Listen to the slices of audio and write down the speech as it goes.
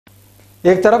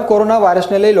એક તરફ કોરોના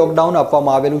વાયરસને લઈ લોકડાઉન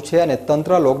આપવામાં આવેલું છે અને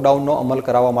તંત્ર લોકડાઉનનો અમલ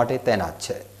કરાવવા માટે તૈનાત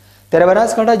છે, ત્યારે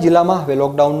બનાસકાંઠા જિલ્લામાં હવે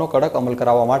લોકડાઉનનો કડક અમલ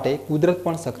કરાવવા માટે કુદરત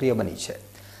પણ સક્રિય બની છે।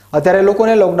 અત્યારે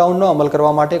લોકોને લોકડાઉનનો અમલ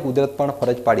કરવા માટે કુદરત પણ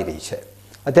ફરજ પાડી રહી છે।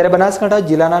 અત્યારે બનાસકાંઠા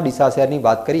જિલ્લાના ડીસા શહેરની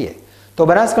વાત કરીએ તો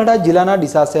બનાસકાંઠા જિલ્લાના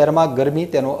ડીસા શહેરમાં ગરમી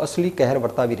તેનો અસલી કહેર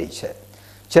વર્તાવી રહી છે।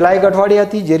 છેલ્લા એક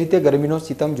અઠવાડિયાથી જે રીતે ગરમીનો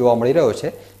સિતમ જોવા મળી રહ્યો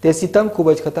છે તે સિતમ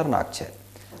ખૂબ જ ખતરનાક છે।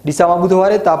 ડીસામાં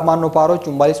બુધવારે તાપમાનનો પારો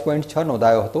 44.6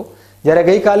 નોંધાયો હતો, જ્યારે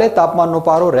ગઈકાલે તાપમાનનો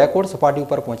પારો રેકોર્ડ સપાટી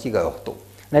ઉપર પહોંચી ગયો હતો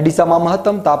અને ડીસામાં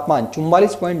મહત્તમ તાપમાન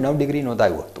 44.9 ડિગ્રી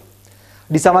નોંધાયું હતું।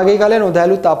 ડીસામાં ગઈકાલે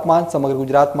નોંધાયેલું તાપમાન સમગ્ર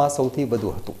ગુજરાતમાં સૌથી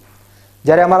વધુ હતું,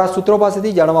 જ્યારે અમારા સૂત્રો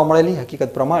પાસેથી જાણવા મળેલી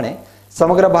હકીકત પ્રમાણે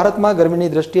સમગ્ર ભારતમાં ગરમીની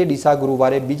દ્રષ્ટિએ ડીસા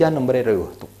ગુરુવારે બીજા નંબરે રહ્યું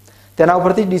હતું। તેના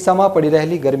ઉપરથી ડીસામાં પડી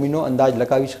રહેલી ગરમીનો અંદાજ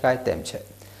લગાવી શકાય તેમ છે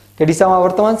કે ડીસામાં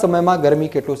વર્તમાન સમયમાં ગરમી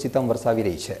કેટલો સિતમ વરસાવી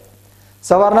રહી છે।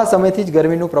 સવારના સમયથી જ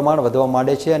ગરમીનું પ્રમાણ વધવા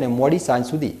માંડે છે અને મોડી સાંજ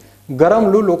સુધી ગરમ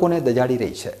લૂ લોકોને દજાડી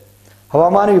રહી છે।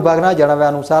 હવામાન વિભાગના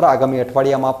જણાવ્યા અનુસાર આગામી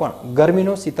અઠવાડિયામાં પણ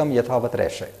ગરમીનો સિતમ યથાવત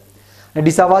રહેશે અને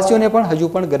ડીસાવાસીઓને પણ હજુ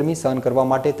પણ ગરમી સહન કરવા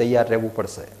માટે તૈયાર રહેવું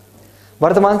પડશે।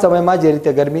 વર્તમાન સમયમાં જે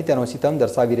રીતે ગરમી તેનો સિતમ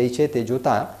દર્શાવી રહી છે તે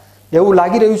જોતાં એવું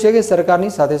લાગી રહ્યું છે કે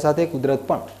સરકારની સાથે સાથે કુદરત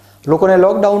પણ લોકોને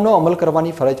લોકડાઉનનો અમલ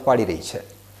કરવાની ફરજ પાડી રહી છે।